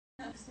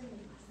See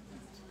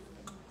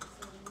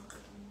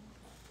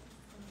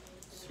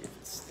if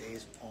it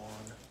stays on.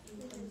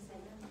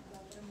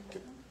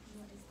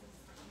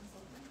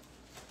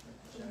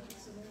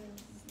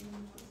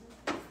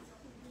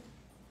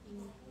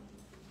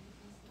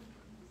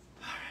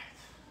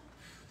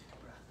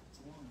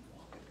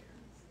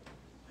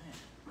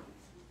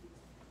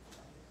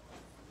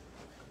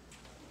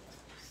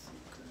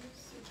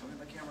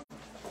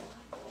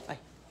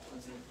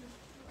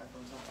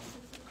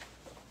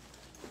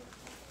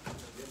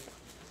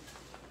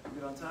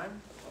 Good on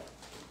time?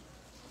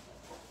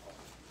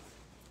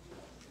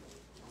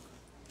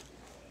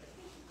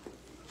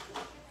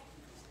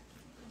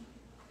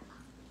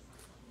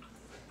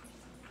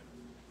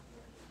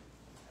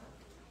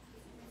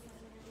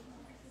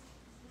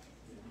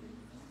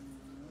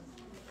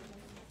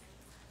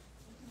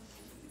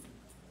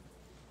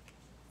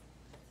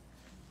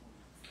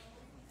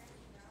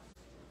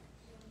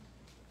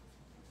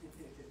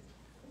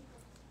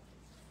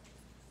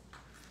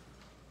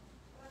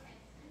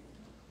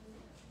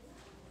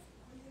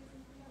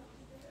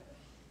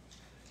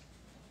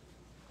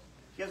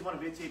 If you guys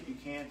want to videotape, you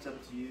can. It's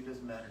up to you. It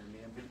doesn't matter to me.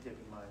 I'm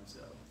videotaping mine, so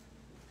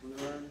we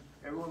learn.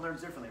 Everyone learns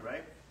differently,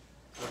 right?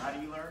 So how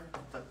do you learn?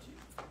 It's up to you.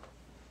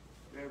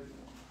 Everyone.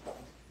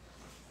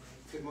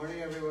 Good morning,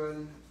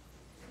 everyone.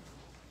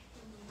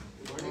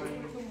 Good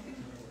morning.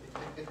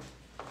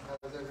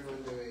 How's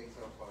everyone doing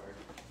so far?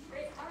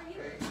 Great. How are you?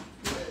 Great.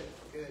 Good.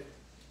 Good.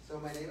 So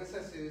my name is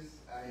Jesus.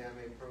 I am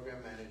a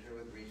program manager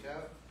with Reach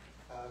Out,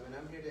 and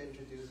I'm here to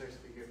introduce our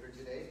speaker for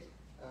today.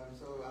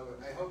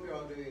 I hope you're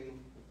all doing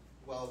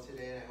well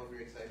today, and I hope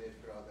you're excited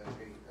for all the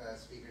great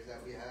speakers that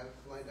we have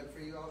lined up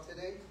for you all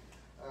today.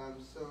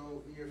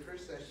 So your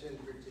first session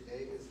for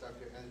today is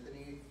Dr.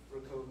 Anthony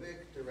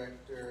Rukovic,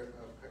 Doctor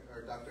of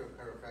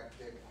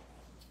Chiropractic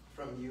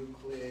from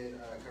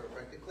Euclid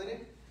Chiropractic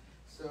Clinic.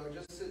 So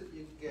just so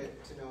you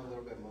get to know a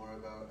little bit more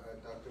about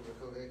Dr.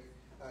 Rukovic,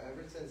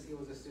 ever since he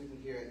was a student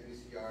here at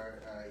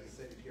UCR, he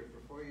studied here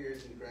for 4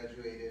 years and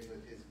graduated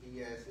with his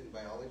BS in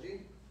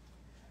biology.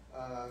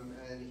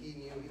 And he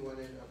knew he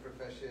wanted a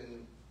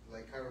profession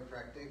like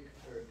chiropractic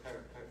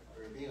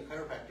or being a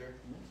chiropractor,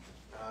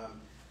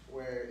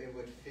 where it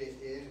would fit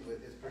in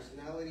with his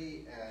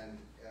personality and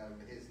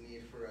his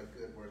need for a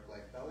good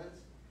work-life balance.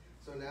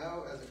 So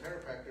now, as a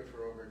chiropractor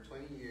for over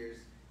 20 years,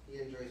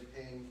 he enjoys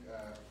paying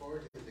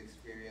forward his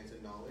experience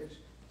and knowledge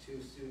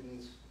to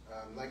students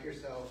like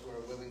yourselves who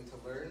are willing to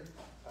learn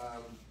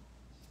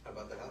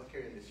about the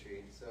healthcare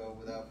industry. So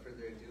without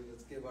further ado,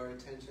 let's give our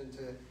attention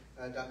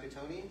to Dr.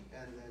 Tony,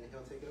 and then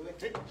he'll take it away.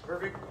 Okay,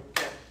 perfect.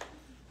 Okay.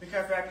 Been a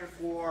chiropractor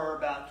for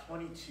about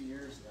 22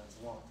 years now. It's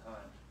a long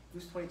time.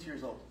 Who's 22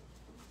 years old?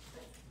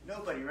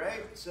 Nobody,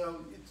 right?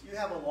 So you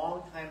have a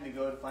long time to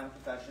go to find a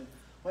profession.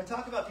 When I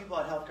talk about people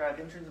at healthcare, I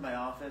have interns in my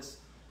office,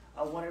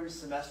 one every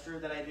semester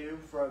that I do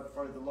for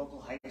the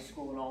local high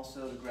school and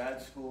also the grad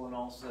school and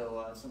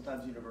also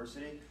sometimes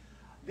university.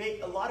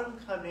 A lot of them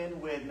come in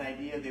with an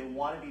idea they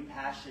want to be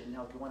passionate in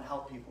health, they want to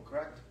help people,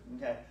 correct?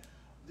 Okay.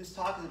 This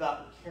talk is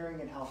about caring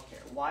in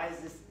healthcare. Why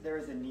is there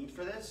is a need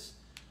for this?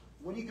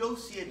 When you go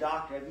see a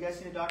doctor, have you guys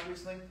seen a doctor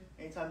recently?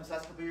 Anytime in the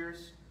last couple of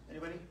years?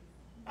 Anybody?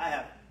 I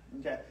have.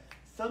 Okay.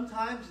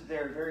 Sometimes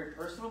they're very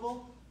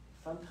personable.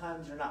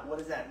 Sometimes they're not. What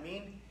does that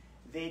mean?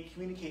 They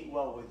communicate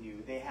well with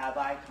you. They have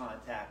eye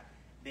contact.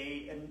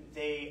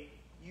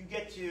 You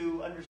get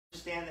to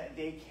understand that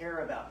they care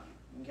about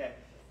you. Okay.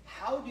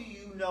 How do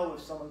you know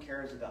if someone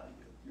cares about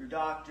you? Your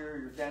doctor,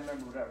 your family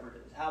member, whatever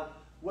it is.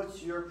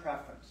 What's your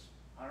preference?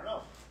 I don't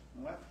know.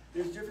 Okay.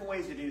 There's different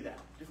ways to do that.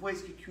 Different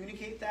ways to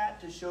communicate that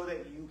to show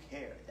that you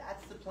care.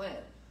 That's the plan.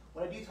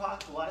 When I do talk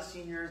to a lot of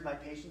seniors, my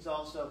patients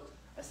also,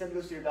 I send them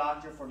to go see their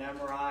doctor for an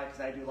MRI because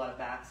I do a lot of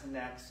backs and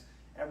necks,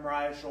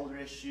 MRI, a shoulder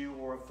issue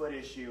or a foot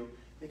issue.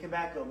 They come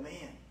back and go,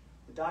 man,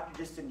 the doctor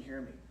just didn't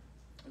hear me.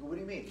 I go, what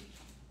do you mean?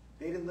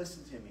 They didn't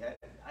listen to me.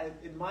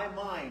 In my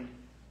mind,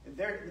 in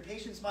the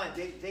patient's mind,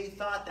 they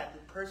thought that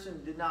the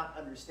person did not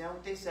understand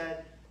what they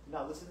said, did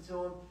not listen to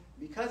them.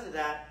 Because of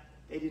that,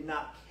 they did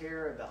not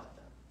care about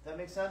them. Does that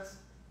make sense?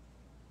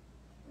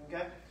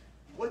 Okay?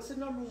 What's the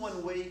number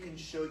one way you can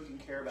show you can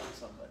care about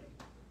somebody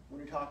when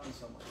you're talking to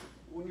someone?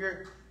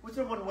 What's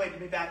the number one way,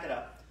 let me back it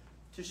up,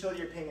 to show that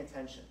you're paying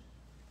attention?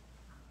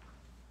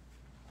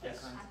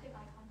 Yes? Active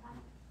eye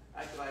contact.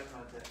 Active eye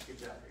contact. Good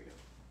job. There you go.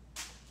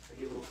 I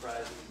give little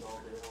prizes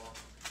all day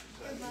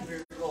long.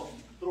 Here's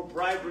a little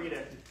bribery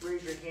to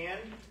raise your hand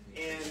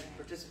and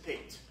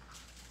participate.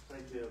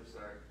 22,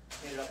 sorry.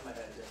 Handed off my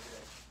head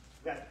yesterday.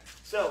 Okay.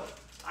 So,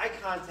 eye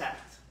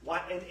contact.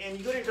 And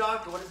you go to your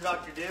doctor, what does the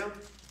doctor do?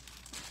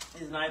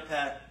 Here's an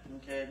iPad,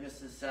 okay,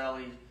 Mrs.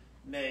 Sally,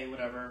 May,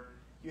 whatever.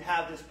 You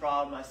have this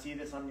problem, I see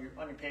this on your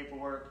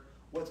paperwork,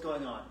 what's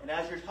going on? And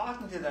as you're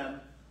talking to them,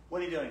 what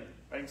are you doing?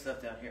 Writing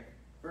stuff down here,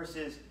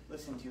 versus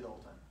listening to you the whole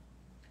time.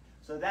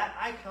 So that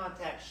eye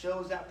contact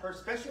shows that person,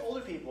 especially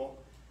older people,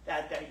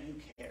 that you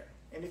care.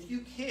 And if you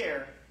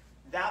care,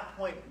 that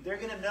point, they're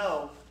going to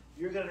know,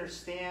 you're going to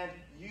understand,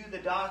 you the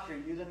doctor,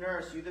 you the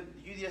nurse, you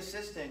the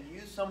assistant,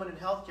 you someone in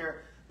healthcare,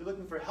 you're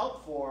looking for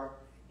help for,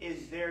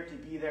 is there to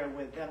be there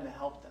with them to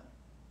help them.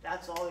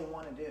 That's all they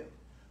want to do.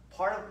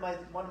 One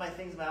of my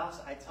things in my office,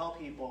 I tell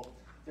people,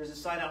 there's a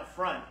sign out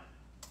front,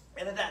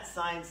 and that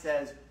sign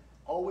says,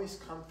 always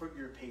comfort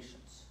your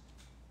patients.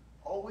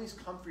 Always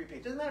comfort your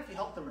patients. Doesn't matter if you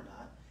help them or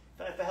not,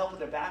 if I help with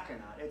their back or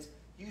not. It's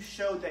you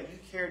showed that you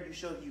cared, you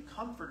showed that you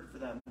comforted for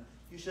them,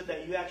 you showed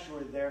that you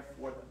actually were there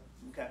for them.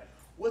 Okay.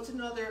 What's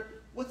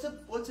another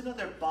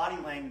body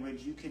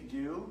language you could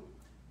do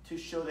to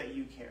show that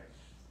you care?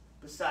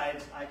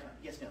 Besides eye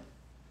contact. Yes, ma'am.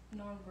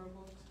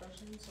 Non-verbal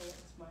expression, so like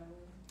smiling.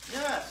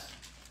 Yes.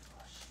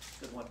 Gosh,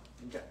 good one.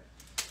 Okay.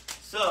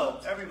 So,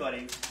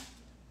 everybody,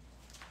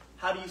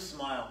 how do you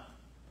smile?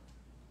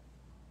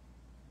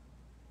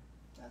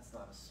 That's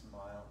not a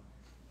smile.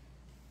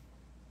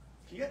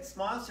 Can you get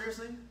smile,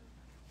 seriously?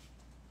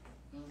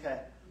 Okay.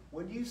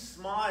 When you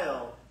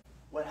smile,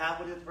 what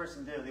does the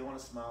person do? They want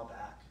to smile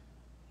back.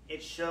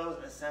 It shows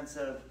a sense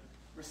of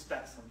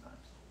respect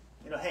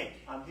sometimes. Hey,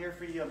 I'm here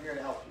for you, I'm here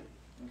to help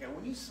you. Okay.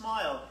 When you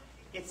smile,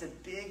 it's a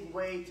big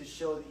way to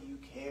show that you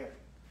care.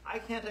 Eye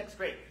contact's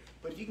great,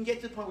 but if you can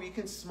get to the point where you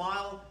can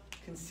smile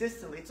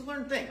consistently, it's a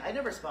learned thing. I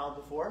never smiled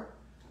before.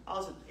 I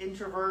was an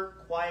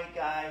introvert, quiet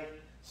guy,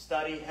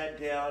 study, head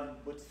down,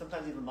 would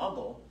sometimes even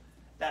mumble.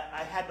 That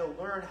I had to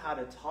learn how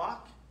to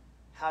talk,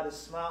 how to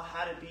smile,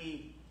 how to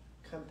be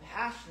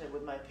compassionate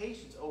with my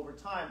patients over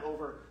time,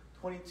 over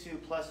 22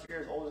 plus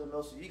years older than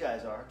most of you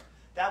guys are.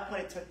 At that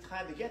point, it took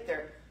time to get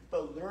there,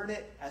 but learn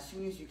it as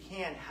soon as you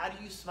can. How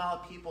do you smile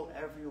at people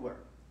everywhere?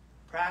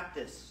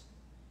 Practice.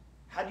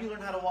 How do you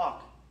learn how to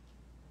walk?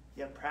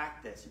 You have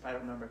practice. You probably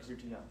don't remember because you're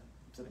too young.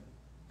 I'm sitting.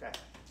 Okay.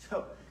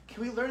 So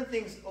can we learn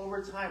things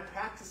over time?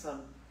 Practice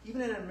them,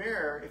 even in a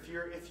mirror, if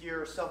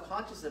you're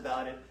self-conscious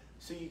about it,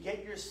 so you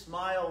get your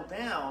smile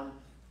down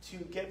to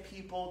get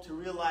people to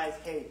realize,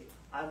 hey,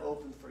 I'm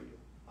open for you.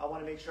 I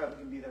want to make sure I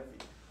can be there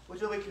for you.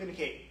 Which other way to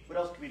communicate? What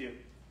else can we do?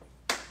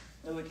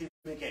 Another way to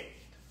communicate.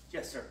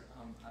 Yes, sir.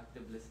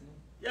 Active listening.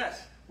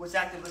 Yes. What's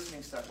active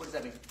listening stuff? What does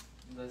that mean?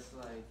 That's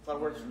like. It's a lot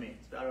of words for me.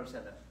 I don't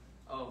understand that.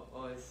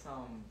 It's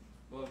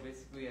well,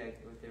 basically, like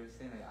what they were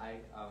saying,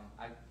 like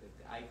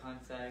eye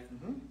contact,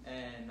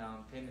 and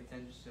paying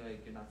attention to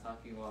like you're not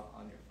talking while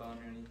on your phone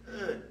or anything.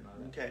 Good.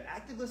 Okay.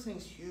 Active listening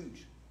is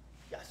huge.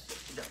 Yes.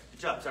 Good job. Good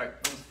job. Sorry, I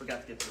almost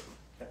forgot to get through.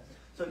 Okay.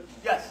 So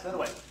yes, another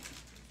way.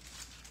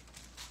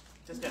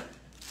 Just now.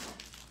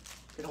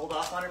 Can hold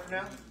off on it for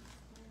now.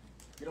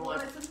 You don't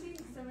want. Something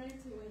similar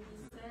to what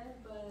you said,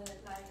 but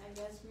like I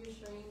guess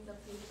reassuring the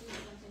patient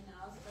something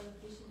else, or the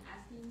patient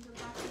asking the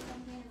doctor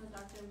something, and the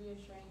doctor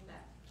reassuring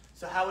that.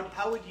 So how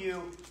would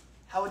you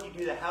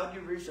do that? How would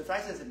you reassure? If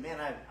I said, man,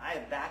 I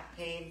have back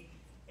pain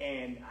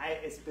and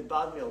it's been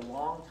bothering me a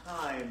long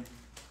time,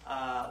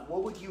 how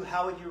would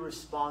you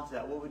respond to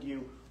that? What would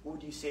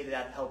you say to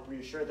that to help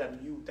reassure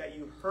them that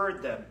you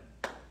heard them?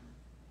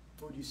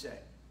 What would you say?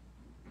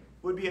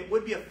 Would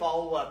be a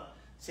follow-up,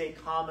 say,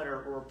 comment or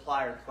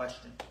reply or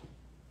question.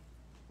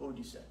 What would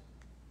you say?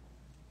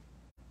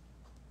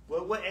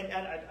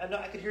 And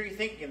I could hear you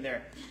thinking in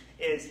there.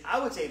 I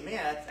would say,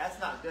 man, that's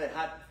not good.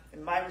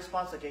 And my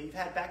response, okay, you've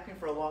had back pain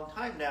for a long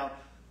time now.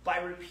 By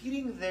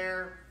repeating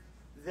their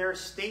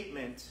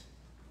statement,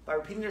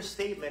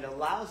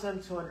 allows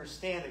them to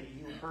understand that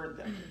you heard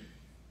them.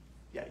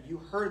 Yeah,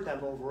 you heard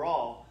them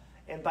overall.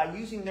 And by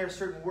using their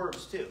certain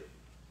words too.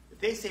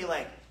 If they say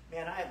like,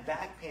 man, I have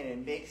back pain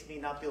and it makes me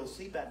not be able to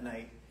sleep at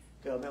night,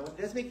 go, man, when it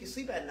does make you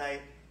sleep at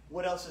night,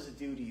 what else does it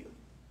do to you?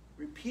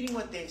 Repeating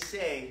what they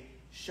say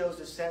shows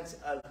a sense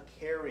of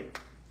caring.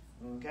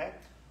 Okay?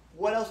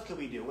 What else could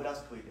we do?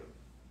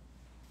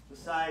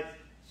 Besides,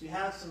 so you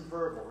have some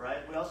verbal,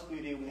 right? What else can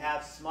we do? We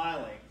have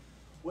smiling.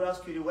 What else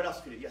can we do?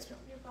 Yes, ma'am.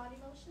 Your body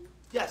motion?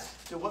 Yes.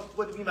 So what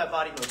do you mean by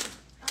body motion?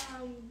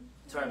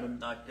 Sorry, I'm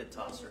not a good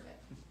tosser.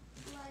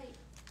 Like,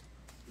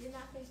 you're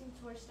not facing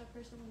towards the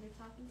person when they're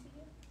talking to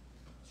you?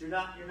 So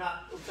you're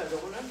not, oops, I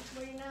don't remember.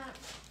 Where you're not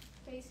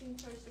facing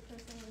towards the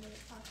person when they're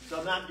talking to you? So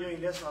I'm not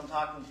doing this when I'm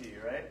talking to you,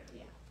 right?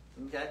 Yeah.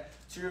 Okay.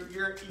 So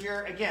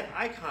you're again,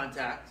 eye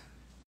contact.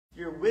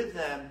 You're with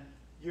them.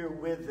 You're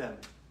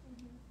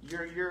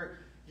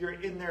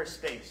in their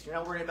space. You're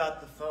not worried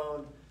about the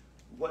phone,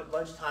 what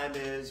lunchtime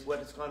is, what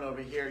it's gone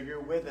over here.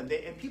 You're with them.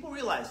 And people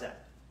realize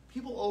that.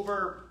 People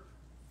over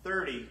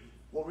 30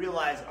 will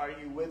realize, are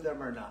you with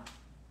them or not?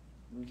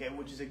 Okay,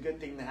 which is a good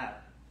thing to have.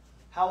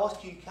 How else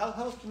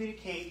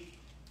communicate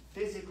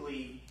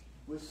physically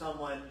with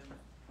someone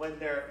when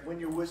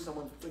you're with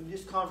someone, in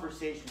just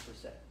conversation per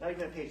se? Not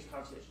even a page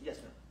conversation. Yes,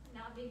 ma'am.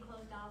 Not being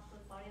closed off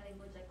with body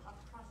language, like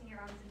crossing your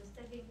arms and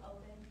just being open.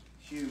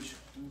 Huge.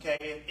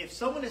 Okay, if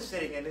someone is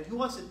sitting, and who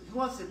wants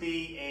to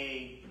be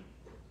a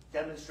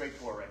demonstrator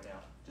right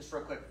now? Just for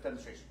a quick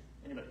demonstration.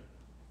 Anybody?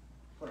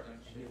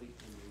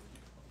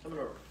 Come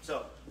over.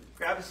 So,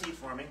 grab a seat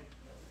for me.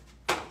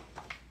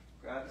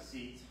 Grab a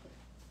seat.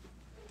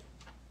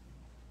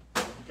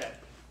 Okay.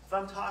 If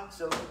I'm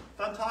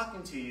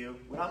talking to you,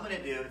 what I'm going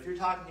to do, if you're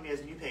talking to me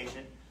as a new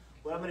patient,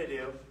 what I'm going to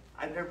do,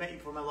 I've never met you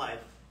before in my life,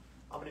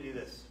 I'm going to do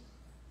this.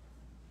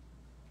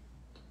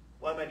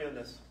 Why am I doing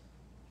this?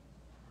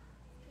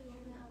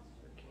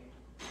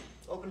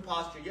 Open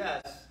posture,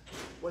 yes.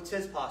 What's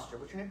his posture?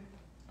 What's your name?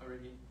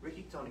 Ricky.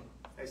 Ricky, Tony.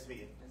 Nice to meet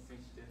you. Nice to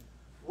meet you too.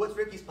 What's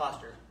Ricky's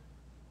posture?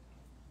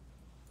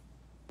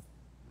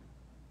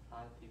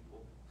 Hi,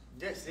 people.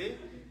 Yeah, see?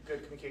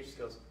 Good communication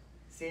skills.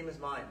 Same as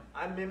mine.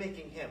 I'm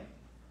mimicking him.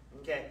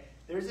 Okay?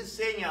 There's a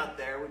saying out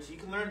there, which you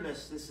can learn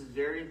this. This is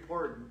very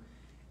important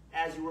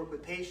as you work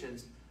with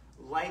patients.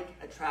 Like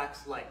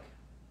attracts like.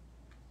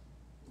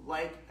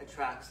 Like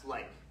attracts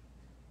like.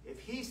 If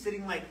he's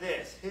sitting like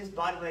this, his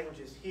body language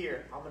is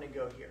here, I'm going to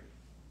go here.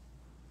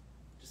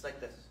 Just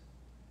like this.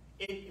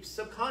 If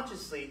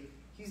subconsciously,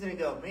 he's going to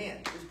go, man,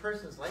 this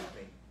person's like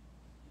me.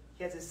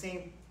 He has the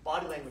same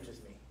body language as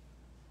me.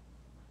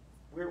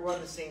 We're on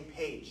the same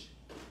page.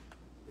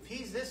 If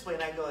he's this way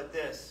and I go like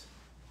this,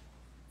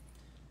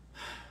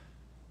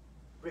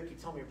 Ricky,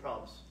 tell me your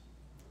problems.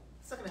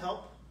 It's not going to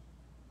help.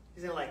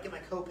 He's going to like, get my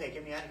copay,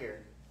 get me out of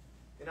here.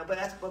 You know, but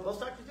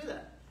most doctors do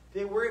that.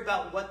 They worry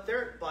about what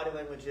their body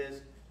language is,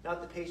 not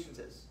the patient's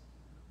is.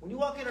 When you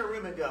walk in a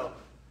room and go,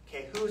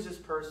 okay, who is this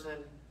person?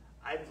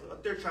 I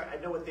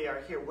know what they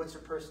are here. What's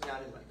their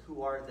personality like?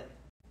 Who are they?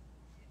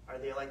 Are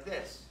they like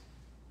this?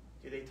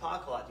 Do they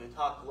talk a lot? Do they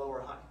talk low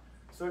or high?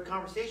 So a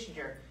conversation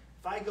here,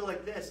 if I go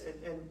like this,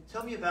 and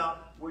tell me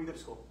about where you go to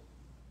school.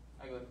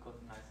 I go to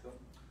Colton High School.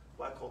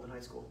 Why Colton High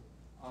School?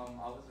 I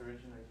was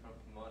originally from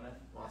Pomona.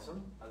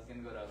 Awesome. I was gonna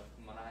go to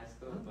Pomona High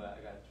School, but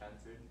I got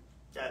transferred.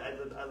 Yeah,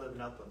 I live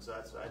in Upland, so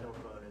I know where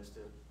Pomona is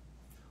too.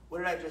 What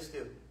did I just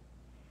do?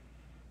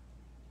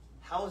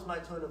 How is my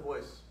tone of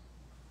voice?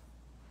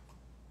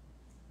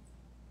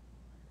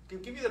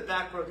 Give me the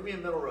back row. Give me a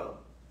middle row.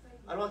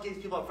 I don't want these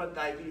people up front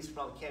diabetes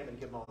from Canada and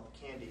give them all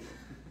the candy.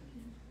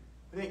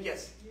 I think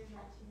yes. You're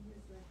matching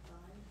his like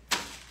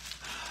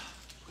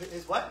vibe.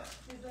 His what?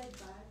 His like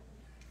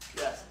vibe.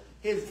 Yes.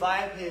 His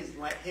vibe,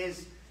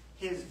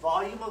 his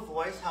volume of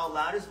voice, how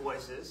loud his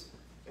voice is,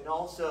 and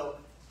also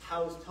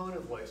how his tone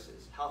of voice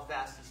is, how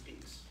fast he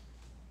speaks.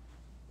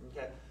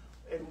 Okay.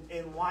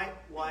 And why?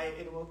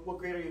 And what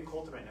grade are you in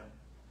Colton right now?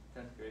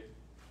 10th grade.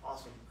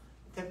 Awesome.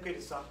 10th grade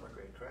is sophomore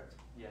grade, correct?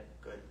 Yeah.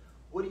 Good.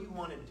 What do you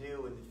want to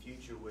do in the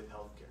future with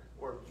healthcare?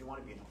 Or do you want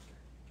to be in healthcare?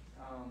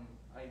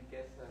 I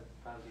guess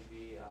I'd probably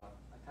be, I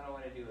kind of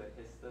want to do a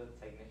histo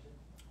technician.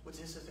 What's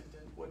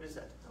histotech? What is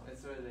that?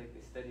 It's where they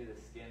study the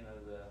skin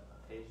of the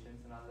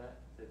patients and all that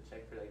to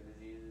check for like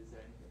diseases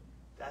or anything.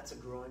 That's a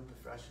growing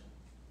profession.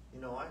 You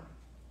know why?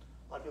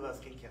 A lot of people have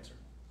skin cancer.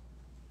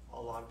 A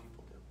lot of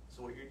people do.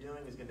 So what you're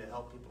doing is going to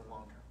help people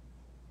long term.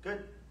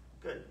 Good.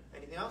 Good.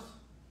 Anything else?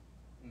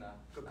 No.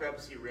 Go grab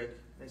a seat, Rick.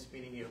 Nice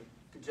meeting you.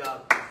 Good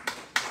job.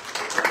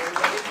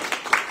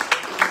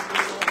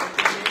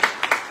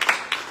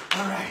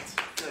 All right.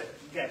 Good.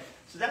 Okay.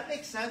 So that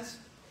makes sense.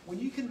 When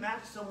you can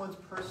match someone's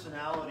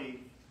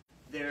personality,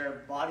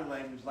 their body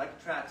language, like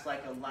attracts,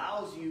 like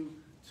allows you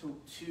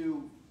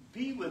to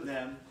be with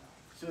them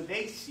so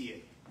they see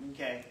it.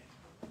 Okay.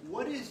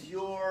 What is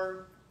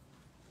your,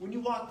 when you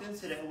walked in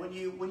today, when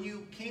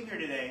you came here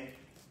today,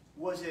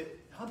 was it,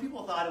 how many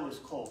people thought it was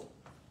cold?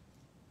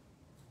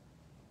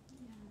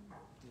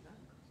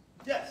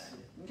 Yes.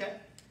 Okay.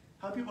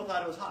 How many people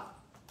thought it was hot?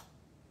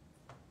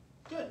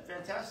 Good.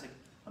 Fantastic.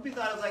 How many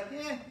people thought it was like,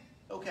 eh,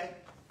 okay.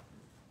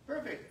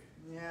 Perfect.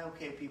 Yeah,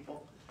 okay,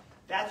 people.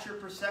 That's your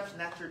perception.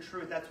 That's your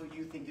truth. That's what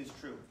you think is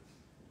true.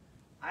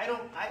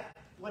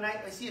 When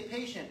I see a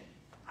patient,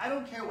 I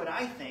don't care what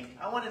I think.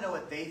 I want to know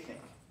what they think.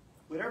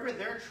 Whatever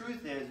their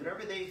truth is,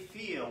 whatever they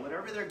feel,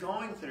 whatever they're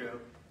going through,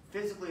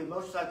 physically,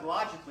 emotionally,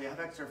 psychologically,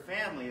 affects their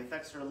family,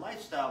 affects their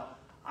lifestyle,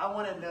 I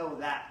want to know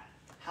that,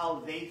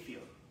 how they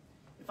feel.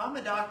 If I'm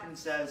a doctor and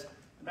says,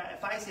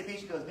 if I say a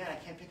patient goes, man, I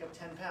can't pick up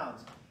 10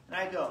 pounds, and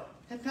I go,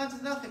 10 pounds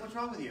is nothing, what's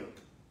wrong with you?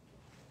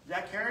 Is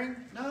that caring?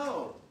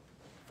 No.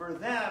 For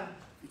them,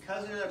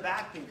 because of their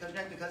back pain, because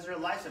of their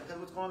lifestyle, because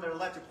of what's going on in their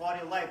life, their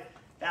quality of life,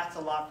 that's a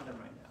lot for them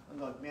right now. I'm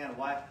going, man,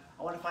 why?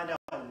 I want to find out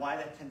why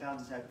that 10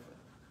 pounds is heavy for them.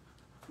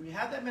 When you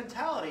have that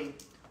mentality,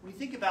 when you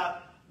think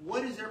about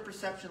what is their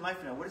perception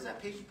like now, what is that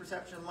patient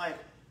perception like,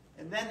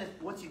 and then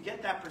once you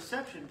get that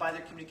perception by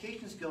their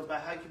communication skills, by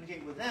how you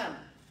communicate with them,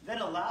 then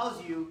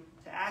allows you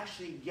to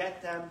actually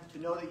get them to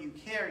know that you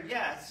care,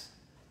 yes,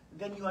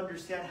 then you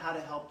understand how to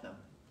help them.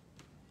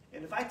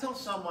 And if I tell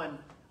someone,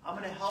 I'm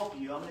going to help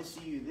you, I'm going to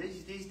see you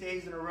these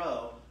days in a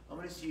row, I'm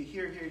going to see you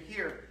here, here,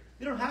 here,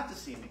 they don't have to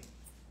see me.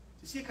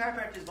 To see a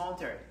chiropractor is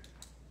voluntary,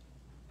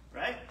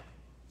 right?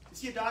 To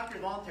see a doctor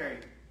is voluntary,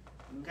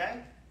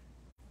 okay?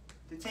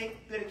 To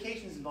take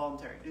medications is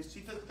voluntary. To see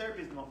physical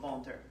therapy is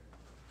voluntary.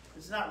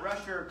 This is not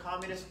Russia or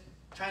communist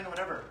China,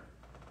 whatever.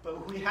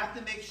 But we have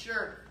to make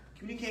sure,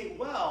 communicate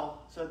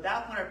well, so at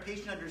that point our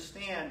patient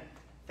understand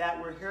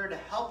that we're here to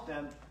help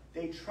them.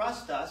 They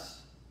trust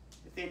us.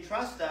 If they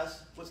trust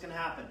us, what's going to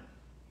happen?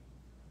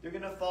 They're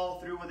going to follow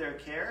through with their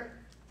care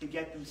to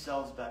get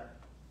themselves better.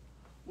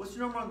 What's the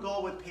number one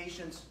goal with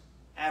patients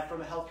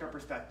from a healthcare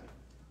perspective?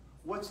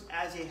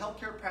 As a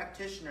healthcare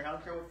practitioner, I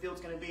don't care what field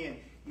it's going to be in,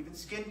 even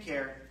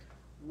skincare,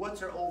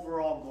 what's our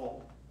overall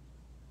goal?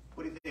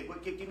 What do you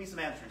think? Give me some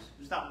answers.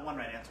 There's not one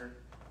right answer.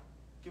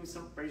 Give me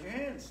some, raise your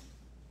hands.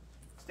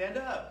 Stand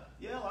up.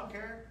 Yeah, lawn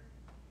care.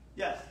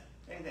 Yes.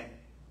 Anything.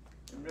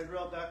 Red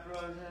roll, back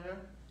roll,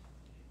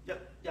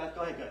 Yep. Yeah.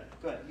 Go ahead.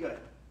 Good.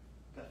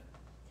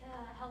 To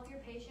help your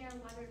patient,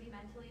 whether it be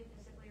mentally,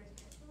 physically, or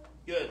spiritually.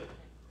 Good.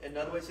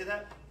 Another way to say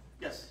that?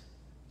 Yes.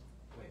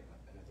 Wait,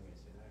 another way to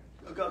say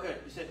that? Go ahead.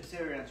 You say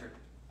your answer.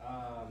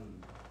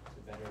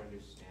 To better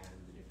understand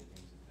the different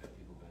things that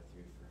people go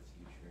through for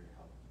future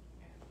health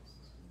management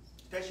systems.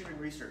 Especially in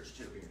research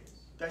too. Experience.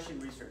 Especially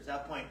in research.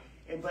 That point.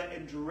 But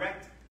in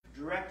direct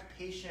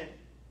patient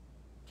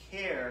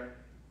care,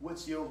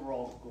 what's the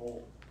overall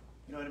goal?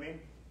 You know what I mean?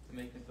 To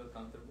make them feel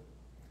comfortable.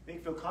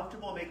 Make them feel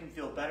comfortable, make them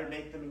feel better,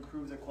 make them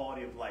improve their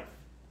quality of life.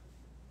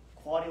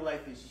 Quality of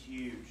life is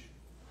huge.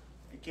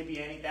 It can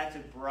be that's a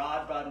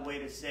broad way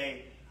to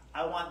say,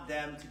 I want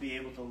them to be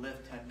able to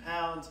lift 10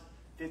 pounds,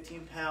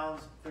 15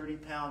 pounds, 30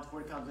 pounds,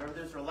 40 pounds, whatever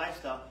it is for a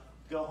lifestyle,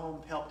 go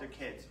home, help their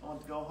kids. I want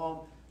them to go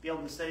home, be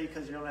able to study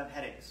because they don't have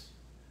headaches.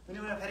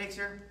 Anyone have headaches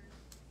here?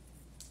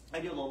 I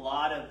deal with a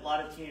lot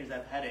of teenagers that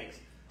have headaches.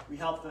 We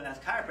help them as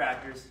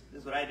chiropractors, this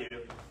is what I do,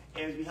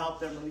 is we help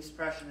them release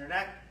pressure in their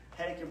neck,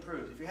 headache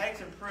improves. If your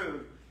headache's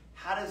improved,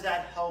 how does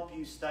that help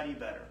you study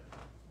better?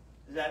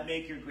 Does that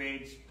make your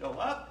grades go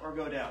up or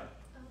go down?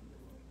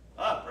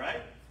 Up,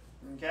 right?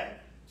 Okay?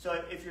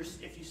 So if you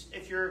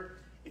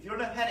don't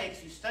have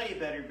headaches, you study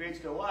better, your grades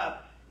go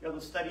up, you're able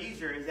to study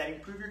easier. Does that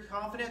improve your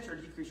confidence or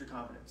decrease your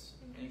confidence?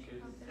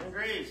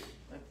 Increase.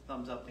 Like the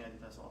thumbs up thing, I do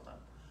this all the time.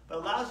 But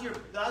it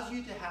allows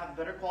you to have a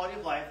better quality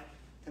of life,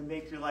 to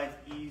make your life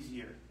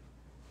easier.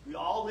 We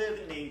all live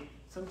in a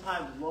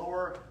sometimes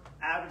lower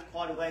average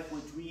quality of life,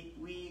 which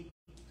we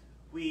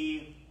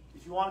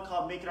if you want to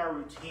call it, make it our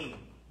routine.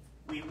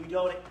 We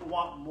don't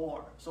want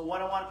more. So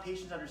what I want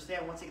patients to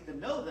understand once they get to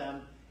know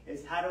them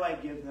is, how do I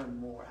give them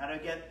more? How do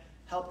I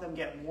help them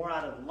get more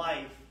out of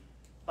life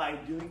by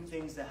doing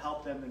things to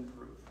help them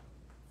improve?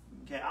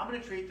 Okay, I'm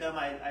going to treat them.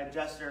 I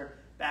adjust their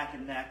back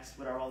and necks,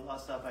 whatever all that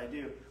stuff I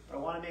do. But I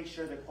want to make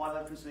sure that quality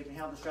of life so they can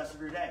handle the stress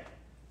of your day.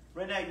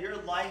 Right now, your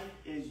life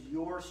is,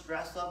 your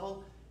stress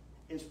level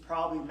is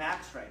probably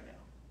max right now.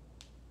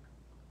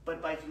 But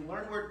if you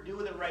learn what to do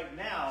with it right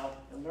now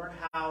and learn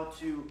how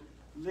to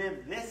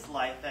live this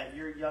life at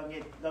your young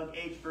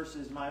age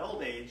versus my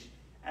old age,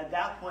 at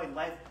that point,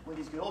 life, when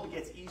you get older,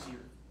 gets easier.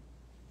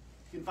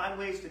 You can find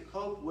ways to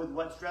cope with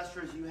what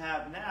stressors you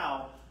have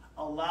now,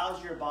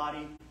 allows your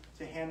body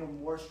to handle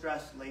more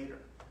stress later.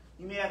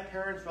 You may have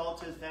parents,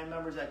 relatives, family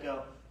members that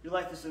go, your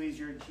life is so easy,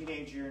 you're a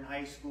teenager, you're in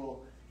high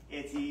school,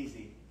 it's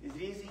easy. Is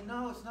it easy?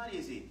 No, it's not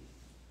easy.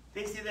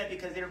 They say that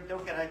because they don't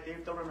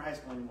remember high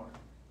school anymore.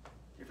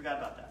 They forgot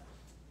about that.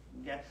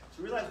 Okay?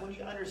 So realize when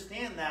you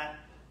understand that,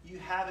 you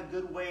have a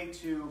good way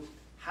to,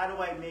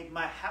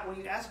 when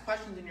you ask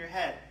questions in your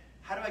head,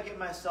 how do I get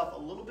myself a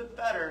little bit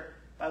better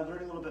by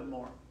learning a little bit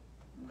more?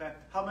 Okay?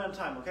 How about on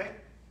time, okay?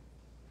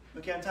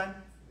 Okay on time?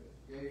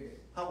 Yeah, you're good.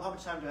 How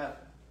much time do you have?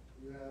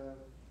 You have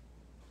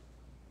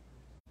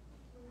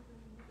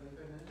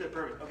 25 minutes? Good,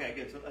 perfect. Okay,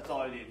 good. So that's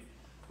all I need.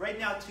 Right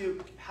now,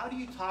 too, how do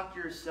you talk to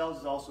yourselves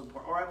is also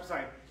important. Or, I'm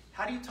sorry,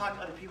 how do you talk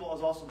to other people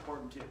is also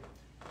important, too.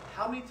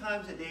 How many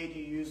times a day do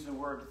you use the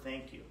word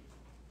thank you?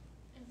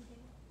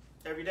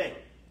 Every day.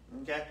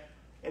 Okay?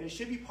 And it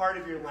should be part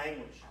of your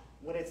language.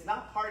 When it's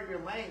not part of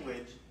your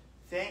language,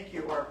 thank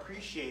you or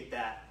appreciate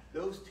that.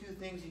 Those two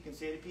things you can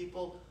say to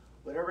people,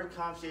 whatever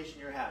conversation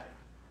you're having.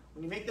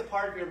 When you make the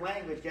part of your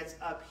language, it gets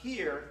up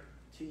here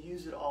to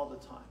use it all the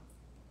time.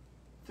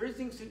 There's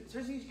things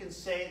you can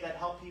say that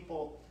help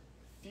people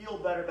feel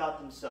better about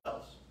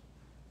themselves.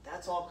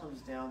 That's all it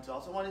comes down to. I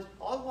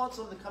want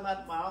someone to come out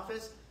of my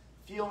office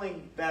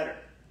feeling better.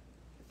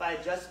 If I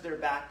adjust their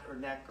back or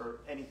neck or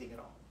anything at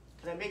all.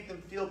 Can I make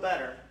them feel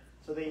better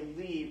so they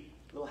leave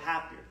a little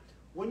happier?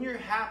 When you're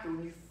happy,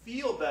 when you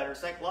feel better,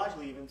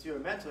 psychologically even too, or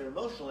mentally or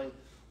emotionally,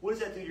 what does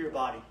that do to your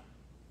body?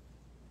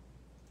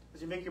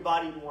 Does it make your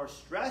body more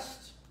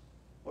stressed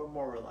or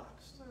more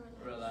relaxed?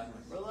 Relax.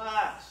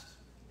 Relaxed.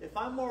 If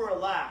I'm more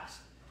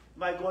relaxed,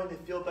 am I going to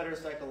feel better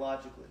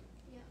psychologically?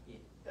 Yeah.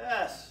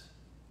 Yes.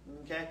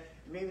 Okay?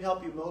 It may even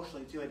help you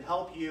emotionally too, and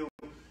help you.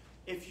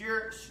 If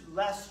you're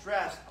less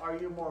stressed, are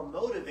you more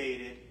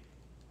motivated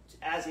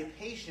as a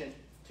patient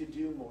to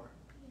do more?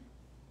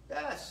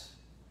 Yes.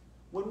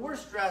 When we're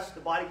stressed, the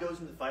body goes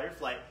into fight or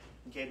flight,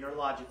 okay,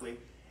 neurologically,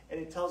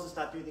 and it tells us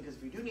not to do anything, because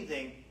if we do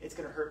anything, it's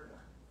going to hurt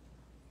more.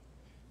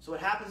 So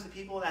what happens to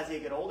people as they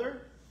get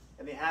older,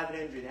 and they have an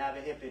injury, they have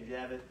a hip injury, they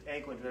have an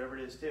ankle injury, whatever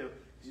it is too,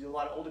 because you do a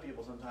lot of older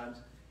people sometimes,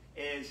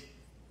 is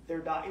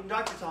even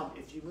doctors tell them,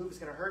 if you move, it's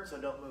going to hurt, so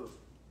don't move.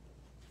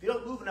 If you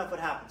don't move enough, what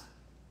happens?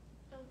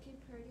 It'll keep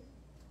hurting.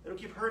 It'll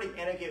keep hurting,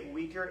 and it'll get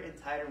weaker and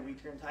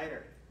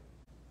tighter.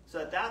 So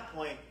at that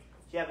point,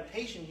 you have a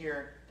patient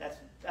here that's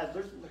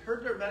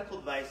heard their medical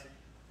advice,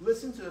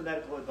 listened to the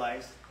medical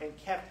advice, and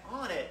kept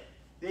on it.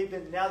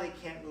 Now they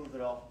can't move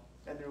at all,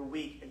 and they're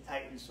weak and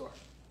tight and sore.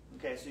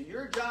 Okay, so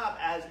your job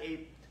as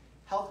a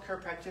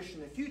healthcare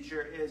practitioner in the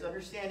future is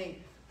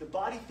understanding the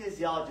body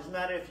physiology. Doesn't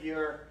matter if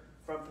you're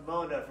from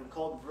Pomona, from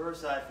Colton,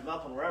 Riverside, from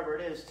Upland, wherever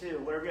it is too,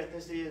 whatever your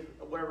ethnicity is,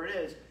 whatever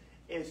it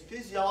is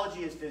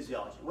physiology is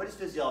physiology. What is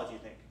physiology, you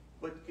think?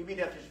 Give me a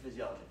definition of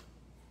physiology.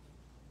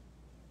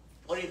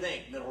 What do you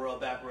think, middle row,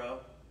 back row?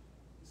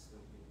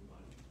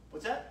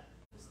 What's that?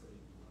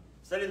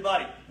 Study the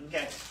body.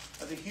 Okay.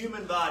 Of the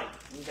human body.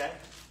 Okay.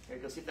 Here,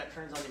 go see if that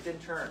turns on. It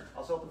didn't turn. I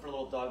was hoping for a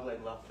little dog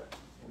leg left there.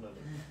 We'll move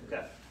it.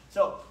 Okay.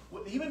 So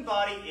the human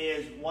body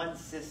is one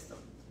system.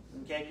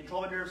 Okay.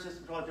 Control by nervous system,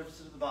 control by different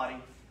systems of the body.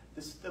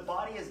 The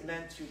body is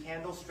meant to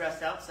handle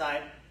stress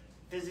outside,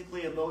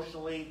 physically,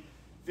 emotionally,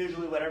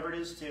 visually, whatever it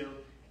is too,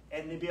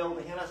 and to be able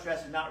to handle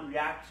stress and not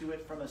react to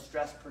it from a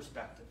stress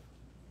perspective.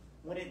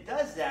 When it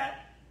does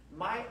that,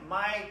 my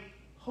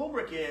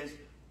homework is,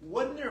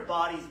 what in their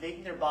bodies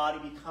making their body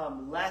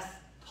become less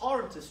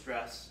tolerant to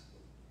stress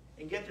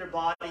and get their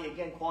body,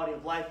 again, quality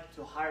of life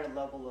to a higher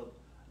level of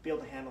be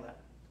able to handle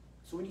that.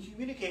 So when you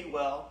communicate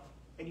well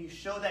and you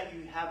show that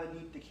you have a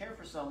need to care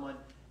for someone,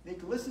 they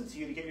can listen to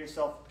you to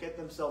get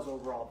themselves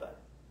overall better.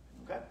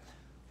 Okay?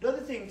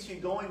 Another thing too,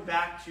 going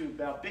back to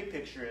about big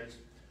picture is,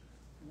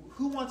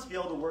 who wants to be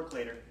able to work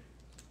later?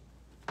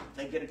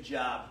 They get a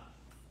job.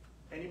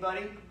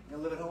 Anybody? You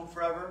gonna live at home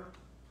forever?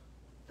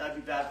 That'd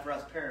be bad for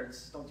us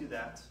parents. Don't do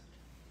that.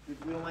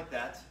 We don't like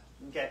that.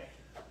 Okay.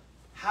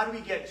 How do we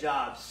get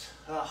jobs?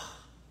 Ugh,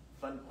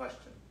 fun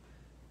question.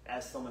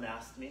 As someone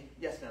asked me.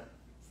 Yes, ma'am.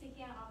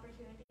 Seeking out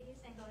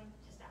opportunities and going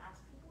just to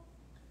ask people.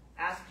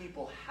 Ask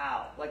people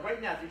how. Like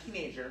right now, if you're a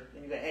teenager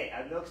and you go, hey,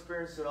 I have no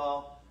experience at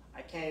all.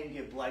 I can't even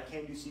give blood. I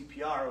can't do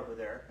CPR over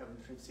there. I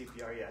haven't trained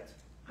CPR yet.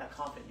 I'm not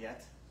confident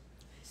yet.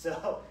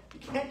 So you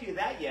can't do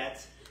that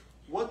yet.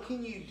 What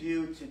can you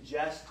do to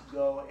just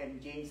go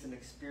and gain some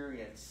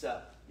experience?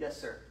 Yes,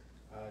 sir.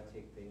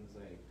 Take things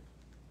like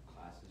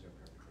classes or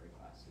preparatory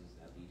classes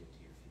that lead into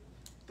your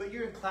field. But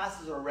you're in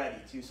classes already,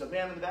 too. So,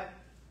 ma'am in the back?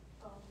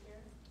 Volunteer.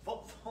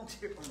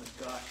 Volunteer. Oh,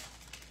 my gosh.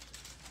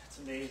 That's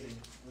amazing.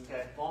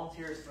 Okay.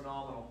 Volunteer is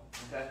phenomenal.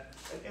 Okay.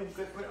 And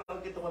I'll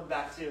get the one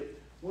back, too.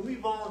 When we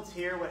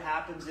volunteer, what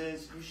happens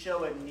is you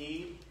show a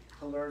need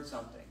to learn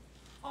something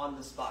on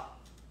the spot.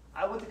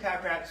 I went to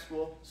chiropractic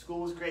school.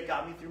 School was great,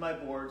 got me through my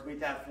boards. We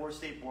had to have 4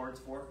 state boards,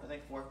 four.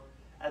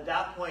 At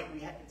that point,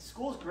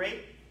 school's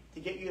great to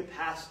get you to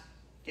pass,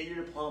 get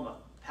your diploma,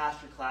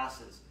 pass your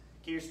classes,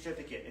 get your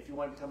certificate. If you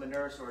want to become a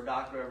nurse or a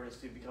doctor, whatever it is,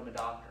 to become a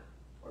doctor,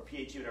 or a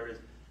PhD, whatever it is.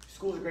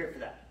 Schools are great for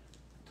that.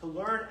 To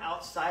learn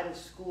outside of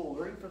school,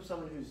 learning from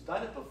someone who's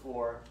done it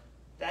before,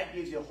 that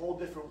gives you a whole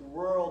different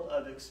world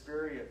of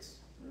experience.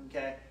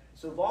 Okay?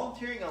 So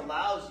volunteering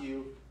allows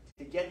you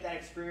to get that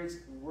experience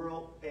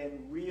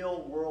in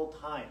real world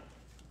time.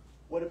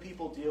 What do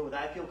people deal with?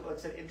 I have people, like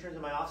I said, interns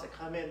in my office that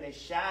come in, they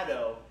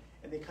shadow,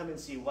 and they come and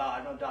see, wow, I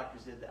didn't know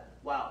doctors did that.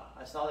 Wow,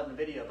 I saw that in the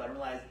video, but I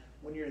realized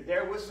when you're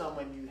there with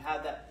someone, you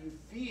have that, you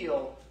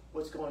feel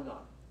what's going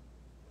on.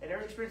 And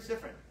every experience is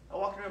different. I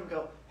walk in the room and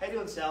go, how you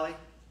doing, Sally?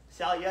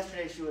 Sally,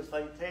 yesterday she was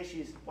funny. Today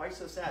she's, why are you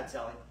so sad,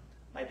 Sally?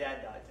 My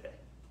dad died today.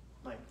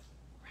 I'm like,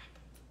 crap.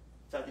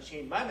 So I have to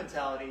change my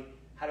mentality.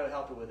 How do I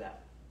help her with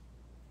that?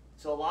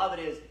 So a lot of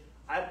it is,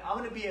 I'm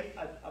going to be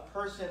a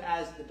person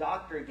as the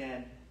doctor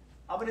again.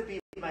 I'm going to be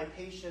my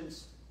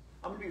patients.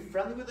 I'm going to be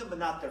friendly with them, but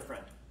not their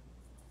friend.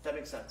 If that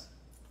makes sense.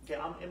 Okay,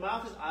 in my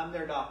office, I'm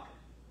their doctor.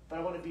 But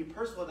I want to be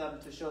personal with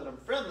them to show that I'm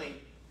friendly,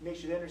 make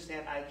sure they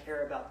understand I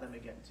care about them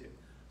again, too.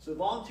 So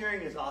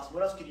volunteering is awesome.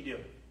 What else could you do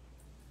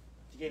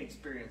to gain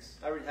experience?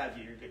 I already have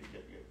you. You're good.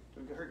 You're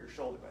good. You hurt your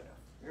shoulder right now.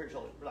 You hurt your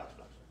shoulder. Relax.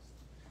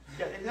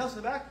 Yeah, anything else in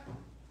the back?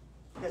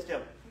 Yes,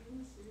 Joe.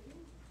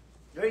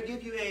 Did I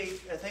give you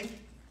a thing?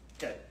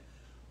 Okay.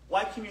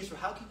 Why community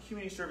service? How can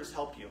community service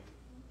help you?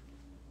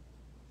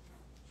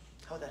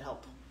 How would that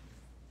help?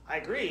 I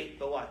agree,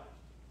 but why?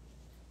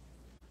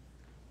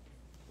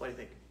 What do you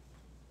think?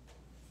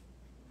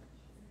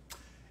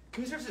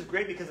 Community service is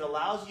great because it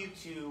allows you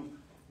to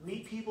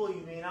meet people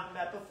you may not have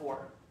met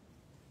before,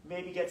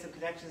 maybe get some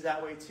connections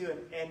that way too,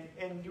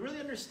 and you really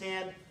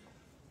understand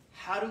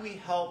how do we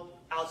help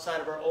outside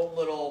of our own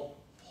little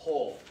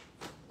hole.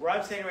 Where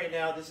I'm saying right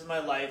now, this is my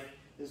life,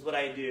 this is what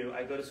I do.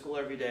 I go to school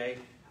every day.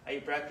 I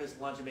eat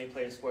breakfast, lunch, and maybe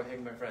play a sport,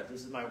 hang with my friends.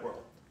 This is my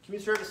world.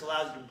 Community service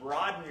allows you to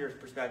broaden your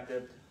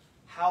perspective.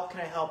 How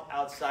can I help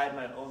outside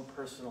my own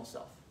personal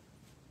self?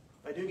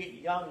 If I do get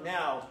young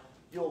now,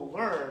 you'll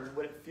learn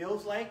what it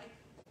feels like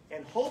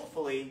and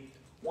hopefully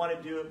want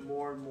to do it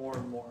more and more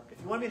and more. If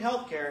you want to be in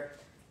healthcare,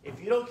 if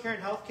you don't care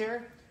in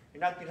healthcare,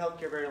 you're not going to be in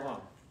healthcare very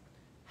long.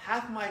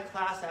 Half my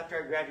class after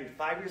I graduated,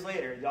 5 years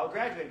later, they all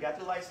graduated, got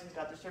their license,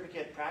 got their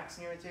certificate,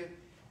 practicing everything,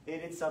 they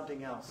did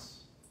something else.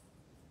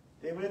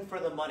 They went in for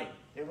the money.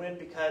 They went in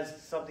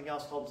because something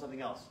else told them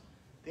something else.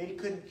 They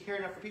couldn't care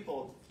enough for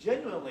people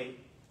genuinely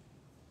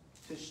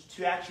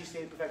to actually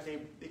stay in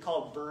perfection. They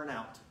call it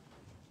burnout.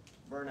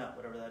 Burnout,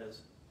 whatever that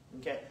is.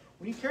 Okay?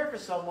 When you care for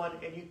someone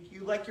and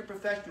you like your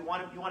profession, you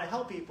want to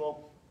help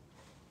people,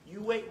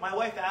 you wait. My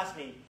wife asked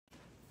me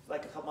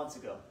like a couple months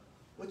ago,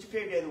 what's your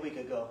favorite day of the week?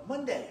 I go,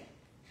 Monday.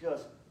 She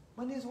goes,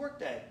 Monday is work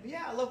day.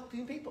 Yeah, I love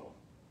seeing people.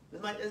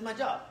 This is my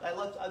job. I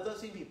love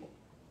seeing people.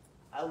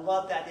 I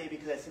love that day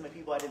because I see my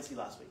people I didn't see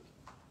last week.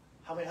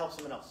 How can I help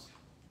someone else?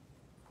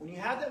 When you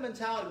have that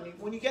mentality,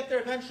 when you get there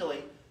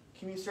eventually,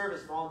 community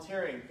service,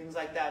 volunteering, things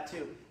like that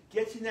too,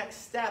 get to the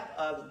next step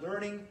of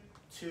learning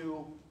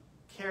to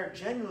care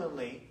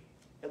genuinely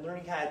and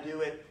learning how to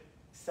do it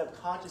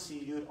subconsciously.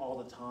 You do it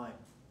all the time.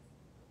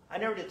 I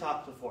never did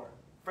talk before.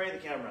 Afraid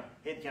of the camera,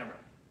 hate the camera.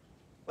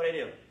 What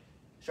do?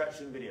 Start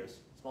shooting videos,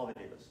 small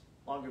videos,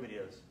 longer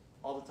videos,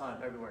 all the time,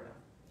 everywhere now.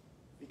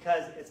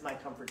 Because it's my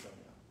comfort zone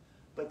now.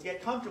 But to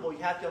get comfortable, you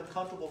have to be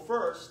uncomfortable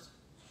first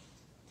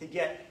to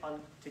get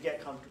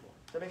comfortable.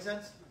 Does that make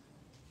sense?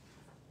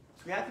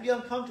 So we have to be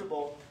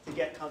uncomfortable to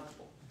get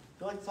comfortable.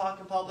 If you like to talk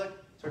in public,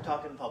 start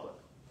talking in public.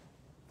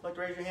 If you like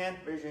to raise your hand,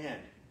 raise your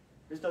hand.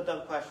 There's no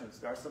dumb questions.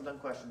 There are some dumb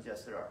questions,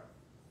 yes there are.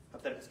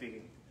 Hypothetical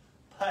speaking.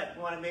 But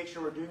we want to make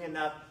sure we're doing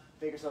enough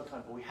to make ourselves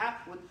comfortable.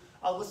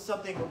 I'll list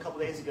something a couple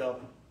days ago.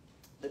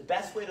 The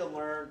best way to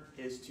learn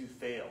is to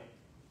fail.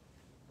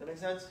 Does that make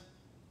sense?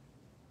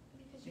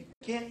 Because You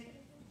can't.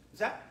 Is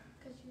that?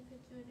 Because you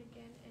could do it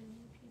again, and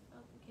if you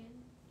failed again,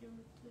 you'll do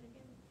it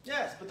again.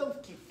 Yes, but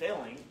don't keep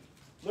failing.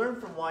 Learn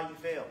from why you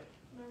failed.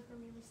 Learn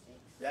from your mistakes.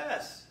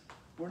 Yes.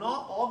 We're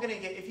not all going to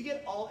get, if you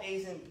get all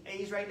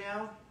A's right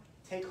now,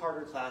 take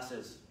harder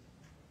classes.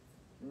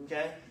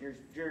 Okay?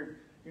 You're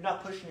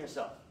not pushing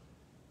yourself.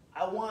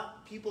 I want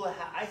people to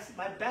have,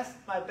 my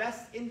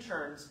best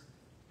interns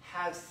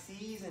have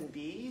C's and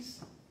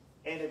B's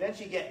and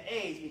eventually get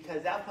A's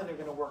because that's when they're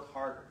going to work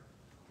harder.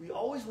 We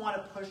always want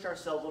to push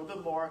ourselves a little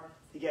bit more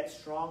to get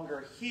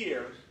stronger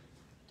here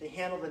to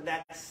handle the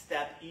next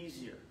step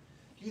easier.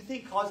 Do you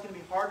think college is going to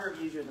be harder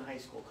or easier than high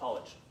school,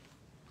 college?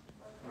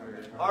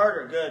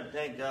 Harder, good.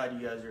 Thank God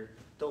you guys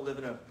don't live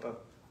in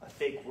a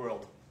fake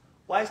world.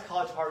 Why is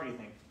college harder, do you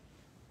think?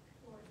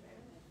 More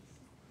advanced.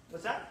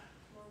 What's that?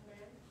 More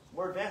advanced.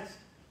 More advanced.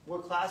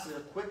 More classes are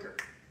quicker.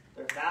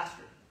 They're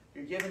faster.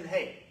 You're given,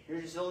 hey,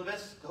 here's your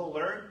syllabus. Go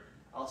learn.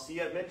 I'll see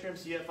you at midterm.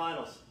 See you at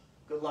finals.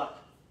 Good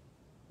luck.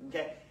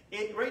 Okay.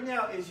 Right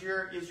now, is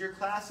your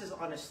classes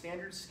on a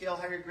standard scale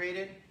how you're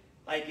graded?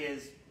 Like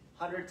is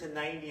 100 to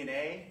 90 an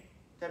A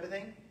type of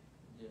thing?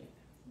 Yeah.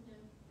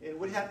 Yeah.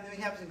 What do you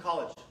think happens in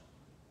college?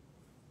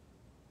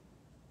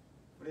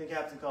 What do you think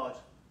happens in college?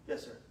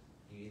 Yes, sir.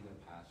 You either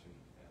pass or you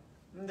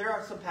fail. There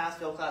are some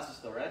pass-fail classes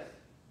still, right?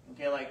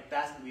 Okay, like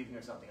basket weaving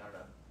or something, I don't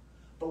know.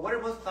 But what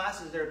are most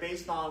classes that are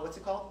based on, what's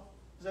it called?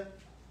 Is it?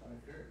 On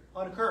a curve.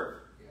 On a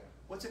curve. Yeah.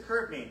 What's a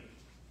curve mean?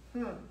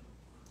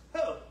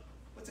 Oh,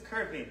 what's a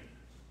curve mean?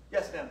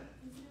 Yes, ma'am.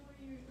 Is it where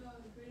you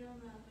grade on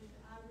the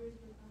average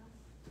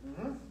of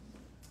the class?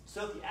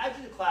 So if the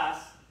average of the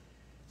class,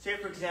 say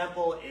for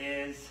example,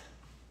 is,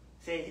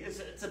 say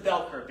it's a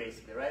bell curve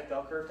basically, right?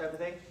 Bell curve type of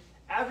thing.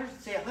 Average,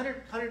 say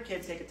 100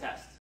 kids take a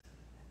test.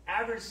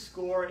 Average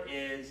score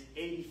is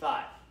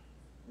 85.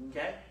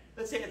 Okay?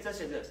 Let's say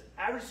this.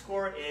 Average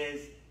score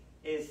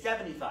is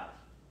 75.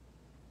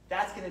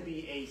 That's going to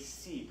be a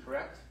C,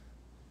 correct?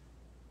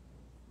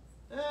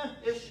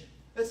 Ish.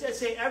 Let's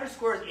say average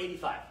score is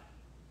 85.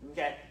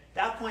 Okay? At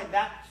that point,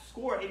 that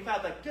score, 85,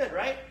 is like good,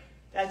 right?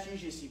 That's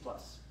usually a C+.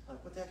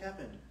 Like, what the heck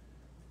happened?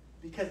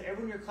 Because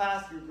everyone in your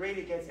class, you're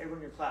graded against everyone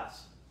in your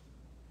class.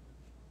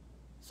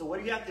 So what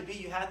do you have to be?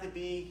 You have to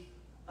be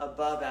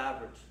above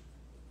average.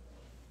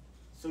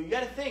 So you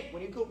got to think,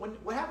 when you go,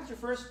 what happens your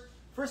first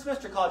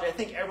semester of college? I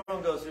think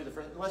everyone goes through the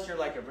first, unless you're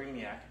like a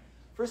brainiac.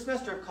 First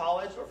semester of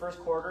college, or first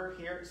quarter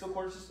here, still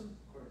quarter system?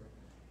 Quarter.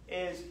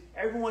 Is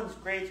everyone's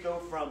grades go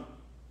from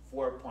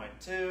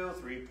 4.2,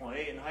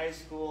 3.8 in high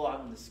school,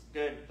 I'm this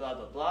good, blah,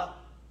 blah, blah,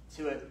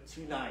 to a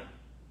 2.9,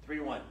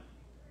 3.1.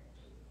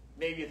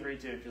 Maybe a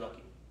 3.2 if you're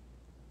lucky.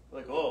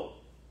 Like, oh,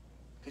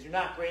 because you're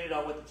not graded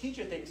on what the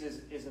teacher thinks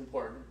is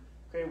important,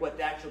 graded what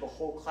the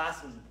whole class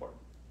is important.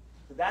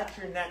 So that's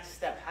your next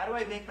step. How do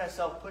I make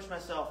myself, push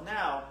myself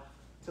now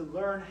to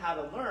learn how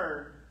to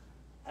learn?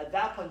 At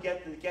that point,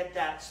 get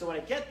that. So when I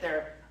get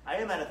there, I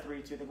am at a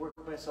 3.2, then work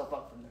myself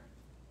up from there.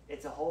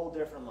 It's a whole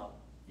different level.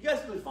 You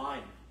guys will be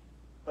fine,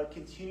 but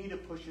continue to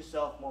push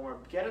yourself more.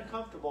 Get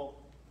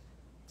uncomfortable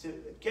to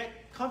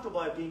get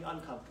comfortable at being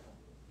uncomfortable.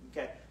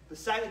 Okay.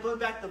 Besides, going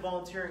back to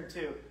volunteering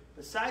too.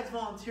 Besides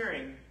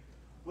volunteering,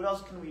 what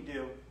else can we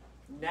do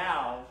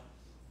now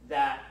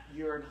that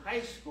you're in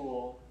high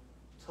school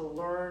to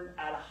learn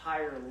at a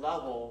higher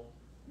level,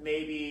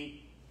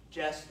 maybe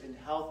just in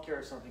healthcare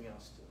or something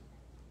else too?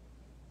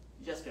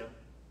 Jessica.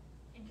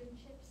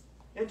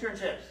 Internships.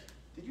 Internships.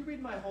 Did you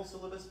read my whole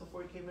syllabus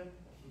before you came in?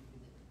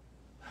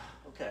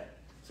 Okay.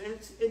 So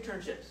it's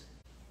internships.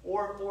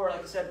 Or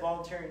like I said,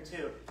 volunteering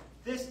too.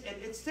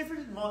 It's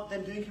different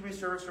than doing community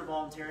service or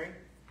volunteering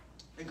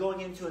and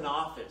going into an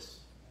office.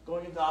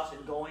 Going into the office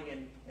and going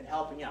and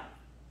helping out.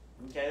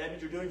 Okay, that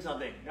means you're doing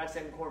something. You're not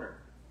standing in the corner.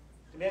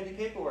 You may have to do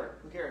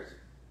paperwork. Who cares?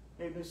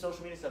 Maybe do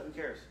social media stuff. Who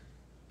cares?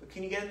 But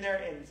can you get in there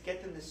and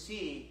get them to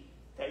see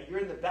that you're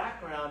in the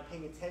background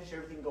paying attention to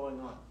everything going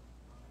on?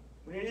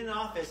 When you're in an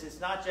office, it's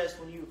not just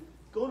when you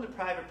go into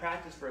private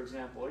practice, for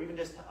example, or even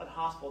just a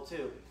hospital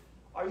too.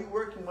 Are you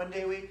working 1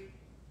 day a week?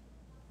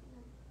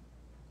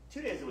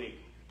 2 days a week?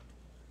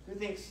 Who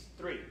thinks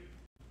 3?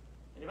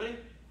 Anybody?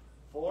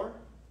 4?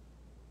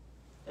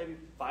 Maybe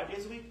 5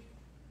 days a week?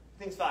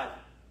 Who thinks 5?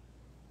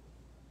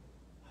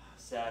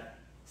 Sad.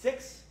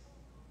 6?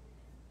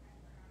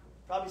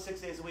 Probably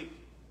 6 days a week.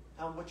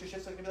 What's your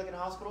shift going to be like in a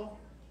hospital?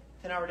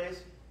 10-hour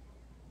days?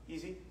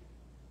 Easy.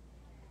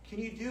 Can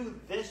you do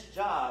this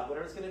job,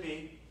 whatever it's going to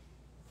be,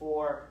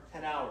 for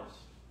 10 hours?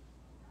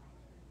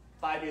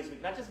 5 days a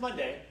week. Not just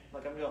Monday,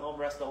 like I'm going to go home,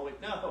 rest the whole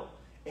week. No,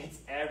 it's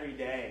every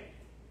day.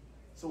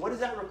 So what does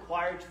that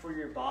require for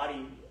your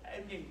body?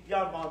 I mean,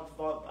 beyond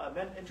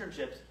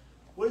internships,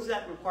 what does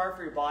that require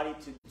for your body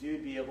to do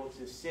to be able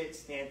to sit,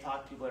 stand,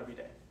 talk to people every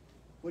day?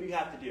 What do you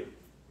have to do?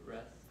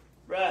 Rest.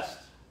 Rest.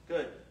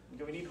 Good.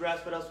 Okay, we need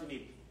rest. What else do we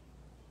need?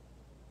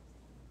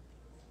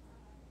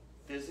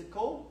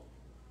 Physical.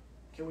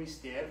 Can we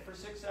stand for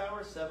 6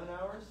 hours, 7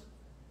 hours?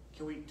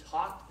 Can we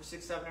talk for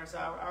 6, 7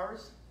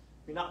 hours?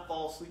 Can we not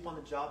fall asleep on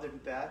the job?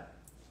 That'd be bad.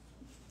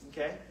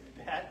 Okay? That'd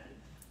be bad.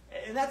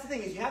 And that's the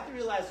thing, is you have to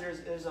realize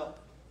there's a,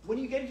 when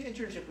you get into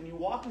internship, when you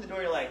walk in the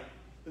door, you're like,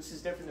 this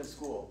is different than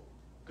school.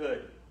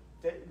 Good.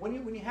 That when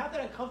you have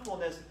that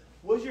uncomfortableness,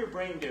 what does your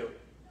brain do?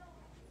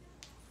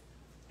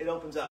 It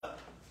opens up.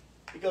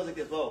 It goes like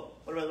this, whoa,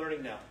 what am I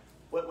learning now?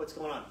 What's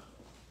going on?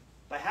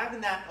 By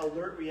having that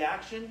alert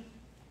reaction,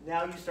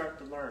 now you start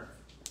to learn.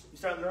 You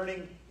start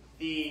learning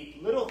the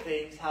little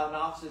things, how an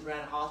offices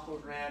ran,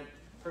 hospitals ran,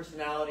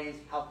 personalities,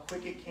 how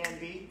quick it can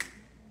be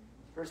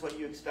versus what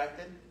you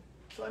expected.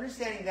 So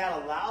understanding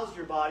that allows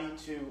your body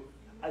to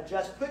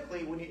adjust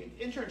quickly when you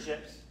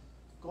internships,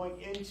 going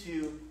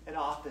into an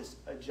office,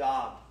 a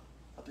job,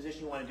 a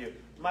position you want to do.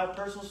 My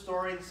personal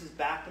story, this is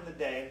back in the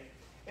day.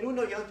 Anyone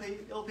know what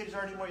yellow pages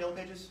are anymore? Yellow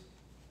pages?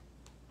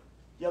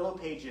 Yellow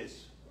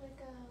pages. Like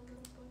a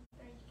little book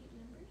where you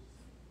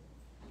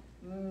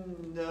get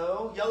numbers?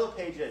 No. Yellow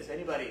pages.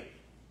 Anybody?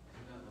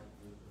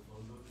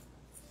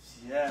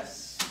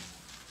 Yes.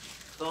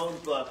 Phone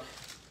book.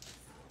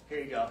 Here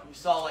you go. You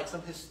saw like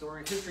some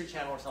history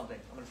channel or something.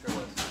 I'm not sure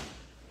it was.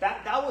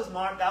 That was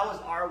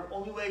our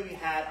only way we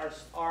had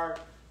our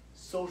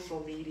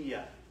social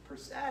media per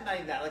se. Not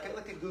even that.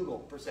 Like a Google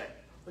per se.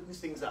 Looking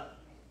things up.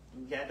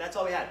 Okay, that's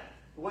all we had.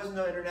 There wasn't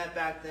no internet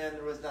back then.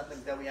 There was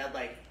nothing that we had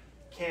like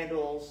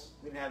candles.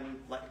 We didn't have any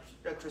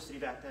electricity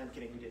back then. I'm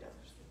kidding. We did have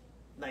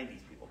 90s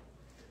people.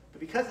 But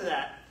because of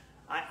that,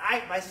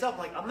 I myself,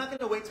 like, I'm not going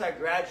to wait till I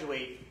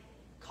graduate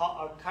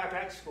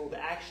chiropractic school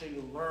to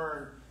actually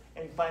learn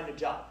and find a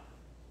job.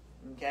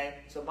 Okay?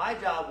 So my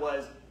job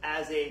was,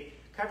 as a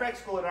chiropractic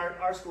school, at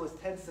our school is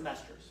 10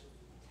 semesters.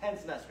 10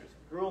 semesters.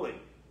 Grueling.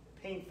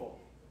 Painful.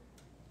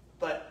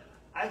 But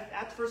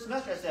after the first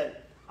semester, I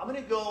said, I'm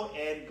going to go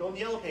in the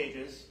Yellow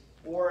Pages,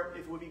 or if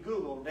it would be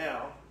Google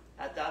now,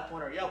 at that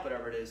point, or Yelp,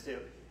 whatever it is too.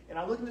 And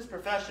I'm looking at this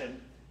profession.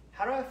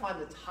 How do I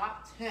find the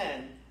top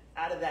 10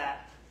 out of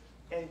that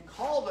and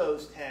call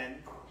those 10?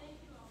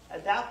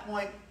 At that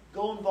point,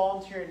 go and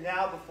volunteer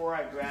now before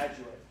I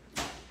graduate.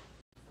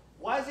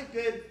 Why is it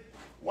good?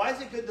 Why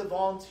is it good to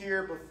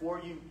volunteer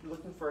before you're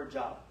looking for a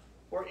job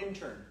or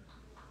intern?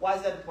 Why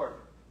is that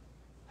important?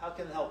 How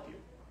can it help you?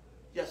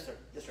 Yes, sir.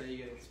 Yes, sir. So you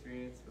get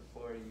experience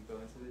before you go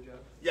into the job?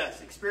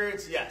 Yes,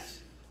 experience, yes.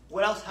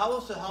 What else? How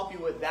else to help you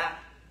with that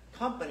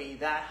company,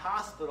 that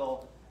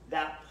hospital,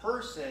 that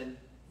person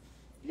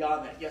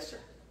beyond that? Yes, sir.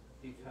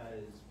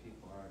 Because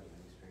people already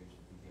have experience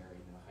with you, they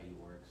already know how you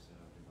work, so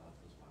develop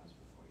those bonds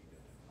before you go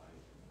to apply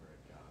for a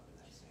job in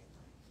that same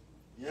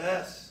time.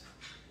 Yes.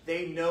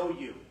 They know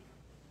you.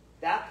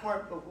 That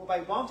part,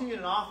 by volunteering in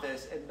an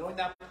office and knowing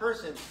that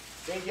person,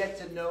 they get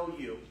to know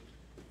you.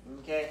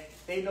 Okay?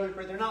 They know you.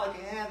 They're not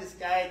like, this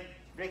guy,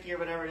 Ricky or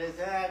whatever it is,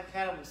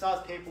 kind of saw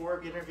his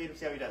paperwork, interviewed him,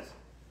 see how he does.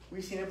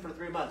 We've seen him for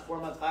 3 months, 4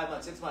 months, 5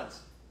 months, 6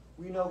 months.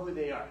 We know who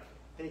they are.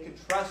 They can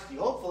trust you.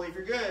 Hopefully, if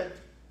you're good,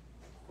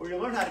 or you'll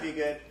learn how to be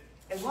good.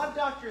 And a lot of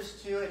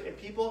doctors, too, and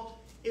people,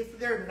 if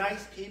they're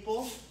nice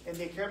people and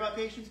they care about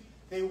patients,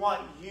 they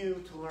want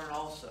you to learn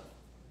also.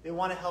 They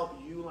want to help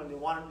you learn. They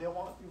want to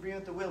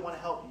reinvent the wheel. They want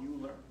to help you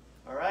learn.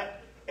 All right?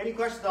 Any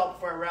questions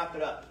before I wrap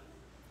it up?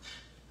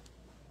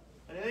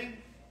 Anything?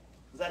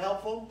 Was that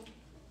helpful?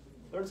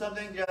 Learn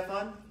something? Did you have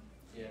fun?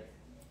 Yeah.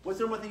 What's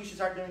the number one thing you should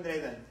start doing today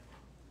then?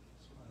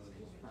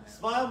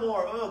 Smile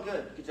more. Oh,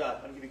 good. Good job.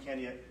 I'm going to give you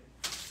candy yet.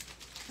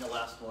 And the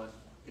last one.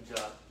 Good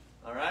job.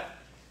 All right?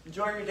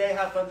 Enjoy your day.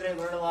 Have fun today.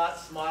 Learn a lot.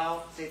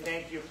 Smile. Say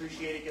thank you.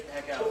 Appreciate it. Get the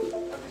heck out. Have a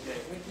good day.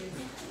 Thank you.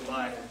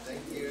 Bye.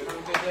 Thank you. Have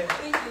a good day.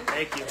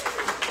 Thank you.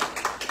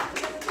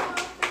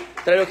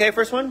 Did I do okay,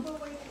 first one?